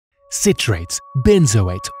citrates,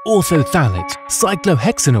 benzoates, orthophthalates,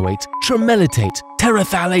 cyclohexanoates, trimellitates,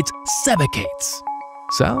 terephthalates, sebacates.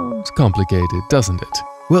 Sounds complicated, doesn't it?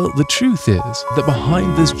 Well, the truth is that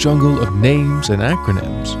behind this jungle of names and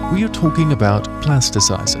acronyms, we are talking about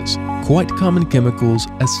plasticizers, quite common chemicals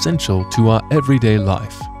essential to our everyday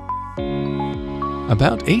life.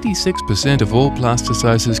 About 86% of all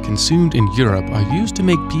plasticizers consumed in Europe are used to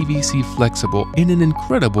make PVC flexible in an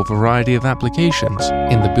incredible variety of applications,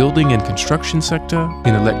 in the building and construction sector,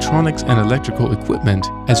 in electronics and electrical equipment,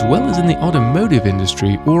 as well as in the automotive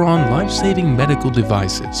industry or on life-saving medical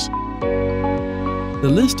devices. The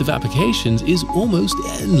list of applications is almost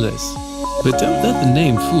endless. But don't let the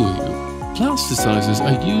name fool you. Plasticizers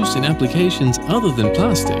are used in applications other than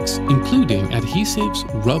plastics, including adhesives,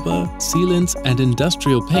 rubber, sealants, and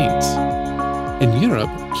industrial paints. In Europe,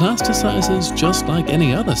 plasticizers, just like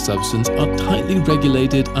any other substance, are tightly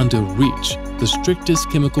regulated under REACH, the strictest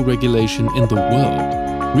chemical regulation in the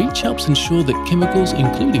world. REACH helps ensure that chemicals,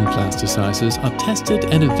 including plasticizers, are tested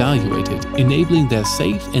and evaluated, enabling their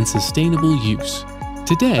safe and sustainable use.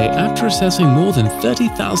 Today, after assessing more than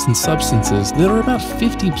 30,000 substances, there are about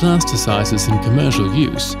 50 plasticizers in commercial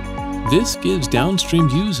use. This gives downstream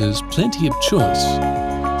users plenty of choice.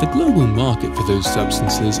 The global market for those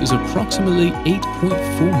substances is approximately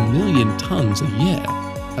 8.4 million tons a year.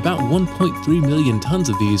 About 1.3 million tons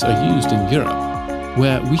of these are used in Europe,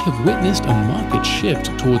 where we have witnessed a market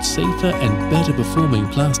shift towards safer and better performing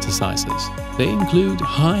plasticizers. They include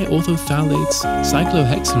high ortophthalates,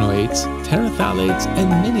 cyclohexanoates, terephthalates, and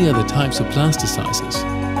many other types of plasticizers.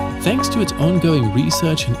 Thanks to its ongoing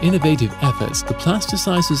research and innovative efforts, the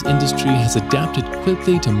plasticizers industry has adapted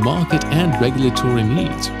quickly to market and regulatory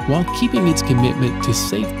needs, while keeping its commitment to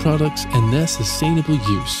safe products and their sustainable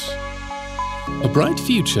use. A bright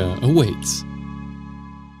future awaits.